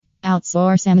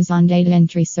Outsource Amazon Data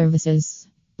Entry Services.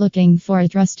 Looking for a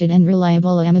trusted and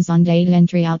reliable Amazon data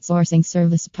entry outsourcing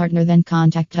service partner? Then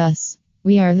contact us.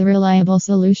 We are the reliable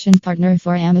solution partner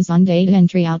for Amazon data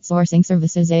entry outsourcing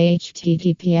services.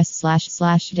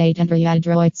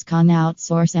 https://dateentry@droids.com.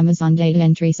 Outsource Amazon data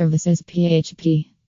entry services. PHP